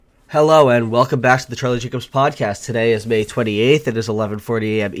Hello and welcome back to the Charlie Jacobs podcast. Today is May 28th. It is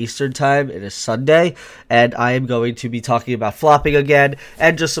 11:40 a.m. Eastern Time. It is Sunday, and I am going to be talking about flopping again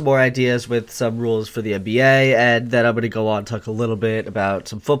and just some more ideas with some rules for the NBA, and then I'm going to go on and talk a little bit about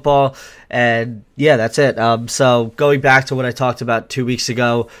some football, and yeah, that's it. So going back to what I talked about 2 weeks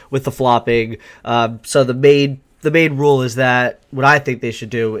ago with the flopping, so the main rule is that what I think they should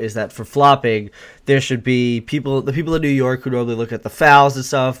do is that for flopping, there should be the people in New York who normally look at the fouls and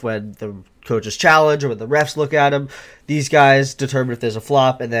stuff when the coaches challenge or when the refs look at them. These guys determine if there's a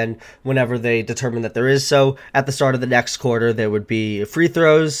flop, and then whenever they determine that there is so, at the start of the next quarter, there would be free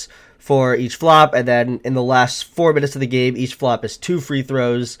throws for each flop, and then in the last 4 minutes of the game, each flop is 2 free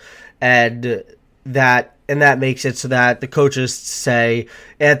throws, and that makes it so that the coaches say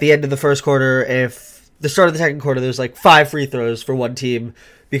at the end of the first quarter, if the start of the second quarter, there's like 5 free throws for one team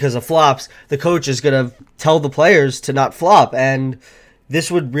because of flops, the coach is going to tell the players to not flop. And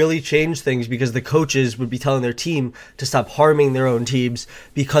this would really change things because the coaches would be telling their team to stop harming their own teams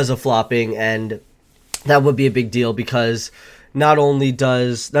because of flopping. And that would be a big deal because not only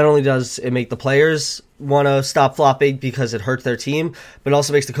does it make the players want to stop flopping because it hurts their team, but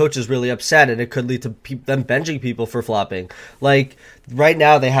also makes the coaches really upset, and it could lead to them benching people for flopping. Like right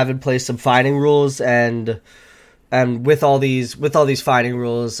now, they have in place some fining rules, and with all these fining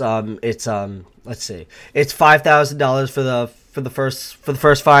rules, it's $5,000 for the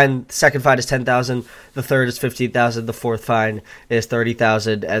first fine. The second fine is $10,000. The third is $15,000. The fourth fine is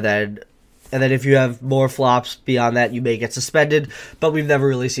 $30,000, and then if you have more flops beyond that, you may get suspended, but we've never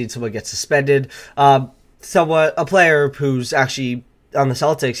really seen someone get suspended. A player who's actually on the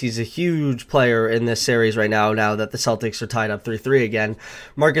Celtics, he's a huge player in this series right now that the Celtics are tied up 3-3 again.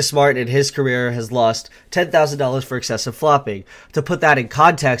 Marcus Smart in his career has lost $10,000 for excessive flopping. To put that in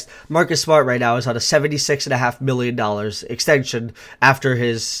context, Marcus Smart right now is on a $76.5 million extension after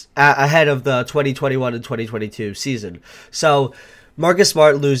ahead of the 2021 and 2022 season. So Marcus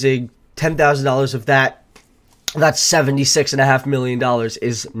Smart losing $10,000 of that's $76.5 million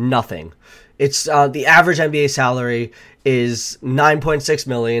is nothing. It's the average NBA salary is $9.6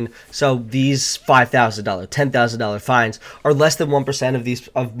 million. So these $5,000, $10,000 fines are less than 1%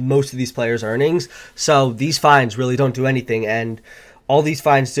 of most of these players' earnings. So these fines really don't do anything, and all these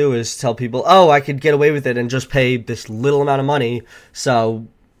fines do is tell people, "Oh, I could get away with it and just pay this little amount of money." So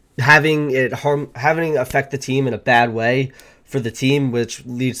having it affect the team in a bad way for the team, which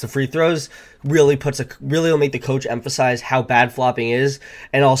leads to free throws, really will make the coach emphasize how bad flopping is,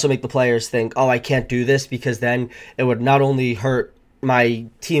 and also make the players think, "Oh, I can't do this," because then it would not only hurt my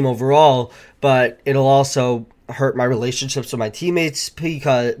team overall, but it'll also hurt my relationships with my teammates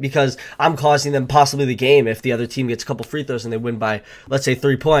because I'm causing them possibly the game if the other team gets a couple free throws and they win by, let's say,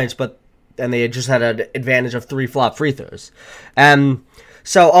 3 points, and they just had an advantage of 3 flop free throws.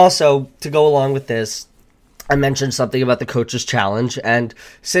 So also, to go along with this, I mentioned something about the coach's challenge, and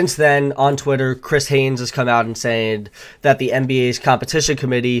since then on Twitter, Chris Haynes has come out and saying that the NBA's competition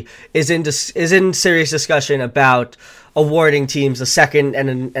committee is in serious discussion about awarding teams a second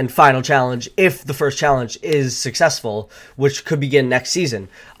and final challenge if the first challenge is successful, which could begin next season.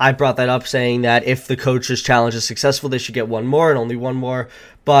 I brought that up saying that if the coach's challenge is successful, they should get one more and only one more.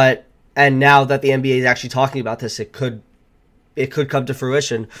 And now that the NBA is actually talking about this, it could come to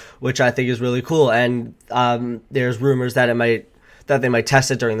fruition, which I think is really cool. And there's rumors that they might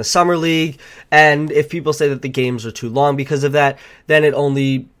test it during the summer league. And if people say that the games are too long because of that, then it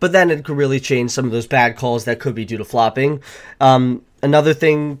could really change some of those bad calls that could be due to flopping. Another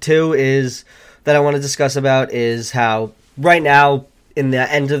thing too is that I want to discuss about is how right now, in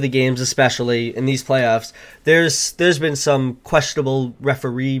the end of the games, especially in these playoffs, there's been some questionable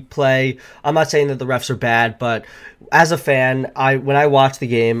referee play. I'm not saying that the refs are bad, but as a fan, when I watch the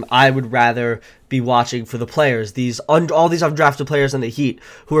game, I would rather be watching for the players, all these undrafted players in the Heat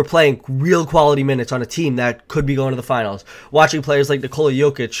who are playing real quality minutes on a team that could be going to the finals. Watching players like Nikola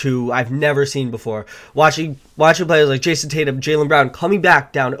Jokic, who I've never seen before. Watching players like Jason Tatum, Jaylen Brown coming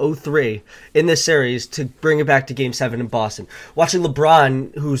back down 0-3 in this series to bring it back to Game 7 in Boston. Watching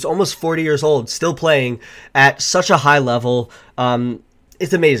LeBron, who's almost 40 years old, still playing at such a high level.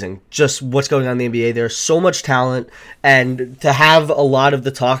 It's amazing just what's going on in the NBA. There's so much talent, and to have a lot of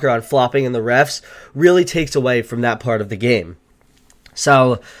the talk around flopping and the refs really takes away from that part of the game.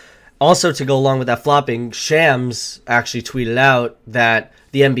 So, also to go along with that flopping, Shams actually tweeted out that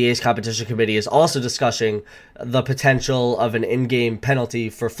the NBA's competition committee is also discussing the potential of an in-game penalty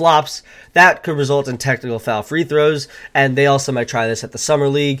for flops that could result in technical foul free throws, and they also might try this at the summer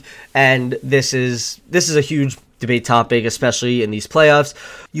league. And this is a huge debate topic, especially in these playoffs.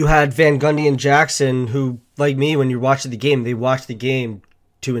 You had Van Gundy and Jackson, who, like me, when you're watching the game, they watch the game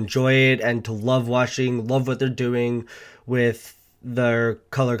to enjoy it and to love what they're doing with their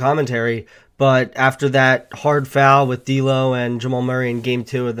color commentary. But after that hard foul with D'Lo and Jamal Murray in Game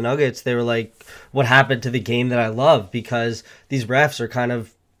 2 of the Nuggets, they were like, what happened to the game that I love? Because these refs are kind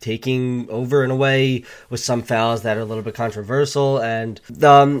of taking over in a way with some fouls that are a little bit controversial. And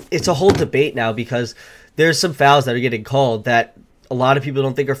it's a whole debate now because there's some fouls that are getting called that a lot of people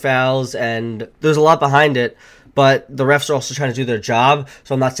don't think are fouls, and there's a lot behind it. But the refs are also trying to do their job,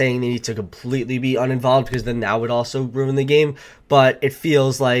 so I'm not saying they need to completely be uninvolved because then that would also ruin the game, but it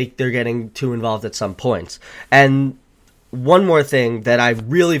feels like they're getting too involved at some points. And one more thing that I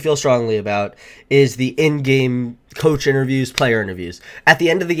really feel strongly about is the in-game coach interviews, player interviews. At the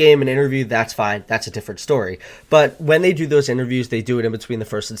end of the game, an interview, that's fine. That's a different story. But when they do those interviews, they do it in between the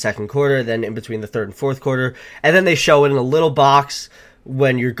first and second quarter, then in between the third and fourth quarter, and then they show it in a little box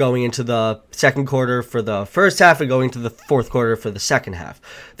when you're going into the second quarter for the first half and going to the fourth quarter for the second half.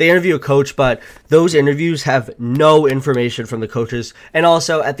 They interview a coach, but those interviews have no information from the coaches. And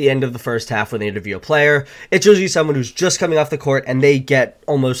also at the end of the first half when they interview a player, it's usually someone who's just coming off the court and they get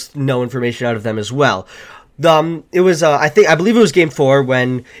almost no information out of them as well. It was I believe it was Game 4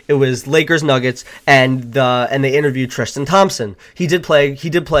 when it was Lakers Nuggets and they interviewed Tristan Thompson. He did play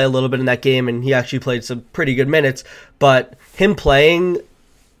a little bit in that game, and he actually played some pretty good minutes. But him playing,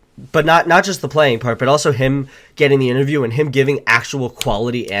 but not just the playing part, but also him getting the interview and him giving actual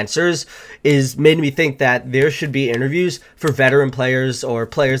quality answers is made me think that there should be interviews for veteran players or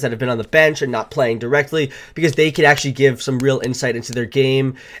players that have been on the bench and not playing directly, because they could actually give some real insight into their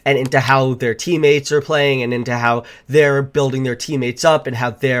game and into how their teammates are playing and into how they're building their teammates up and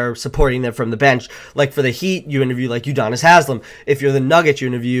how they're supporting them from the bench. Like for the Heat, you interview like Udonis Haslem. If you're the Nuggets, you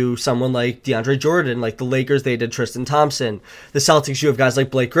interview someone like DeAndre Jordan. Like the Lakers, they did Tristan Thompson. The Celtics, you have guys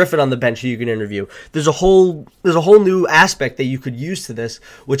like Blake Griffin on the bench who you can interview. There's a whole new aspect that you could use to this,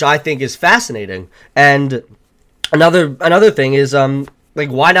 which I think is fascinating. And another thing is like,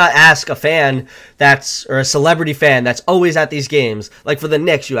 why not ask a fan or a celebrity fan that's always at these games? Like for the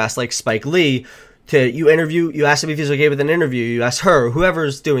Knicks, you ask like Spike Lee you ask him if he's okay with an interview. You ask her,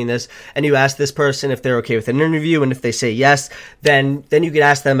 whoever's doing this, and you ask this person if they're okay with an interview, and if they say yes, then you could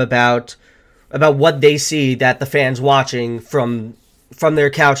ask them about what they see that the fans watching from their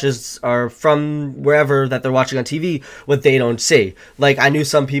couches or from wherever that they're watching on TV, what they don't see. Like, I knew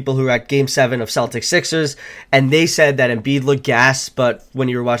some people who were at Game 7 of Celtics Sixers, and they said that Embiid looked gas, but when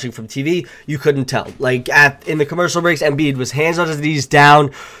you were watching from TV, you couldn't tell. Like, in the commercial breaks, Embiid was hands on his knees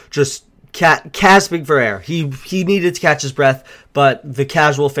down, just gasping for air. He needed to catch his breath, but the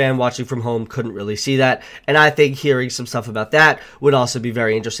casual fan watching from home couldn't really see that. And I think hearing some stuff about that would also be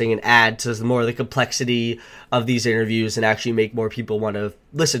very interesting and add to more of the complexity of these interviews and actually make more people want to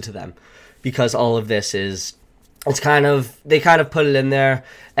listen to them, because all of this is, they kind of put it in there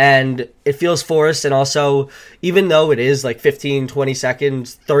and it feels forced. And also, even though it is like 15, 20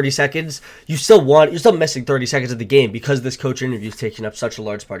 seconds, 30 seconds, you're still missing 30 seconds of the game because this coach interview is taking up such a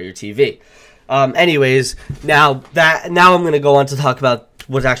large part of your TV. Anyways, now I'm going to go on to talk about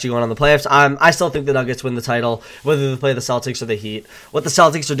what's actually going on in the playoffs. I still think the Nuggets win the title, whether they play the Celtics or the Heat. What the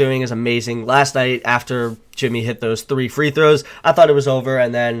Celtics are doing is amazing. Last night, after Jimmy hit those 3 free throws, I thought it was over.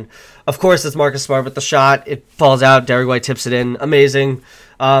 And then, of course, it's Marcus Smart with the shot. It falls out. Derrick White tips it in. Amazing.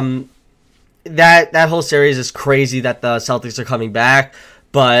 That whole series is crazy that the Celtics are coming back.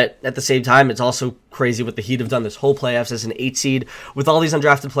 But at the same time, it's also crazy what the Heat have done this whole playoffs as an 8 seed with all these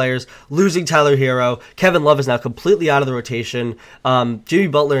undrafted players, losing Tyler Hero. Kevin Love is now completely out of the rotation. Jimmy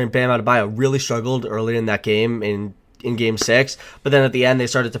Butler and Bam Adebayo really struggled early in that game in Game 6. But then at the end, they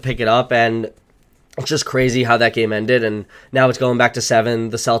started to pick it up, and it's just crazy how that game ended. And now it's going back to 7.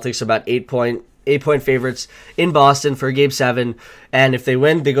 The Celtics are about 8-point favorites in Boston for Game 7, and if they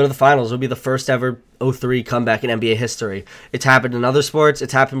win, they go to the finals. It'll be the first ever 0-3 comeback in NBA history. It's happened in other sports.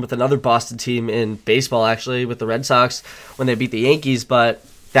 It's happened with another Boston team in baseball, actually, with the Red Sox when they beat the Yankees, but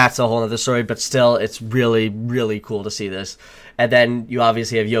that's a whole other story. But still, it's really, really cool to see this. And then you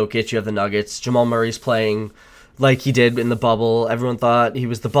obviously have Jokic, you have the Nuggets. Jamal Murray's playing like he did in the bubble. Everyone thought he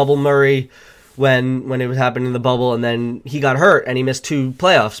was the bubble Murray when it was happening in the bubble, and then he got hurt and he missed 2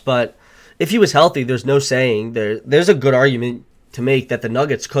 playoffs, but if he was healthy, there's no saying. There's a good argument to make that the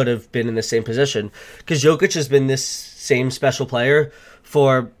Nuggets could have been in the same position, because Jokic has been this same special player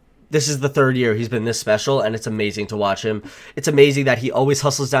this is the 3rd year he's been this special, and it's amazing to watch him. It's amazing that he always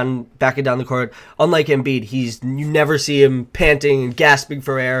hustles back and down the court. Unlike Embiid, you never see him panting and gasping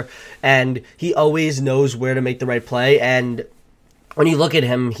for air, and he always knows where to make the right play. And when you look at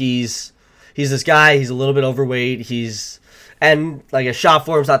him, he's this guy, he's a little bit overweight, and like his shot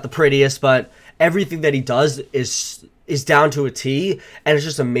form's not the prettiest, but everything that he does is is down to a T, and it's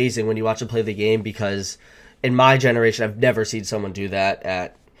just amazing when you watch him play the game, because in my generation, I've never seen someone do that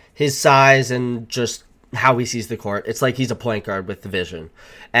at his size and just how he sees the court. It's like he's a point guard with the vision.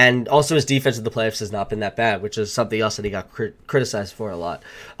 And also his defense in the playoffs has not been that bad, which is something else that he got criticized for a lot.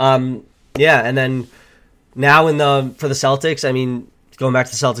 Yeah, and then now for the Celtics, I mean, going back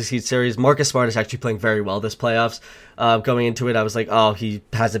to the Celtics Heat series, Marcus Smart is actually playing very well this playoffs. Going into it, I was like, oh, he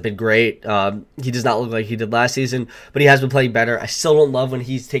hasn't been great. He does not look like he did last season, but he has been playing better. I still don't love when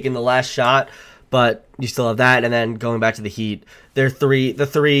he's taking the last shot, but you still have that. And then going back to the Heat, the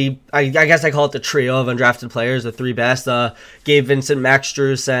three, I guess I call it the trio of undrafted players, the three best, Gabe Vincent, Max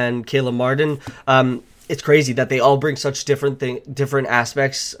Strus, and Caleb Martin. It's crazy that they all bring such different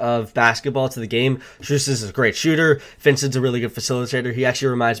aspects of basketball to the game. Strus is a great shooter. Vincent's a really good facilitator. He actually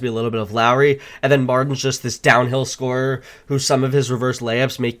reminds me a little bit of Lowry. And then Martin's just this downhill scorer who some of his reverse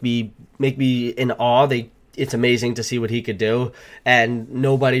layups make me in awe. It's amazing to see what he could do, and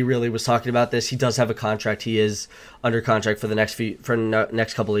nobody really was talking about this. He does have a contract. He is under contract for the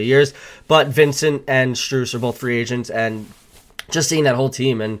next couple of years. But Vincent and Strus are both free agents, and just seeing that whole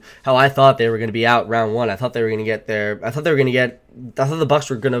team and how I thought they were going to be out round one. I thought they were going to get there. I thought the Bucks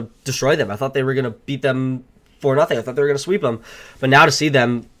were going to destroy them. I thought they were going to beat them 4-0. I thought they were going to sweep them. But now to see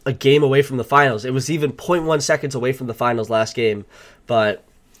them a game away from the finals, it was even 0.1 seconds away from the finals last game. But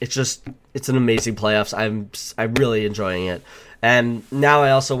it's an amazing playoffs. I'm really enjoying it. And now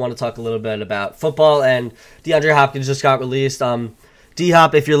I also want to talk a little bit about football. And DeAndre Hopkins just got released.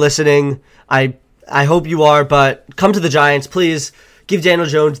 D-Hop, if you're listening, I hope you are, but come to the Giants, please. Give Daniel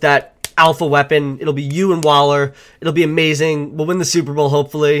Jones that alpha weapon. It'll be you and Waller. It'll be amazing. We'll win the Super Bowl,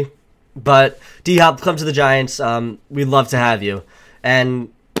 hopefully. But D-Hop, come to the Giants. We'd love to have you.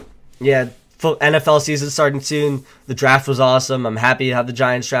 And yeah, NFL season starting soon. The draft was awesome. I'm happy to have the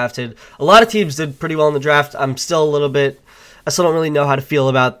Giants drafted. A lot of teams did pretty well in the draft. I still don't really know how to feel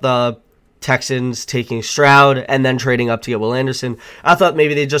about the Texans taking Stroud and then trading up to get Will Anderson. I thought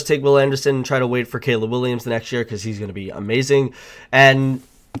maybe they'd just take Will Anderson and try to wait for Caleb Williams the next year, because he's going to be amazing. And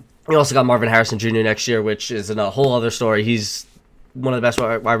we also got Marvin Harrison Jr. next year, which is a whole other story. He's one of the best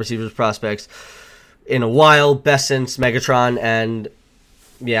wide receivers prospects in a while, best since Megatron. And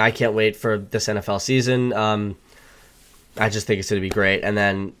yeah, I can't wait for this NFL season. I just think it's going to be great. And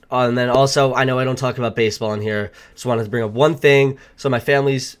then also, I know I don't talk about baseball in here. Just wanted to bring up one thing. So my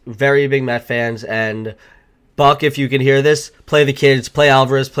family's very big Met fans, and Buck, if you can hear this, play the kids, play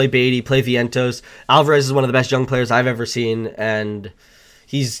Alvarez, play Beatty, play Vientos. Alvarez is one of the best young players I've ever seen, and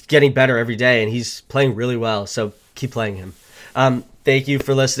he's getting better every day, and he's playing really well. So keep playing him. Thank you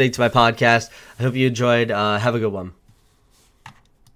for listening to my podcast. I hope you enjoyed. Have a good one.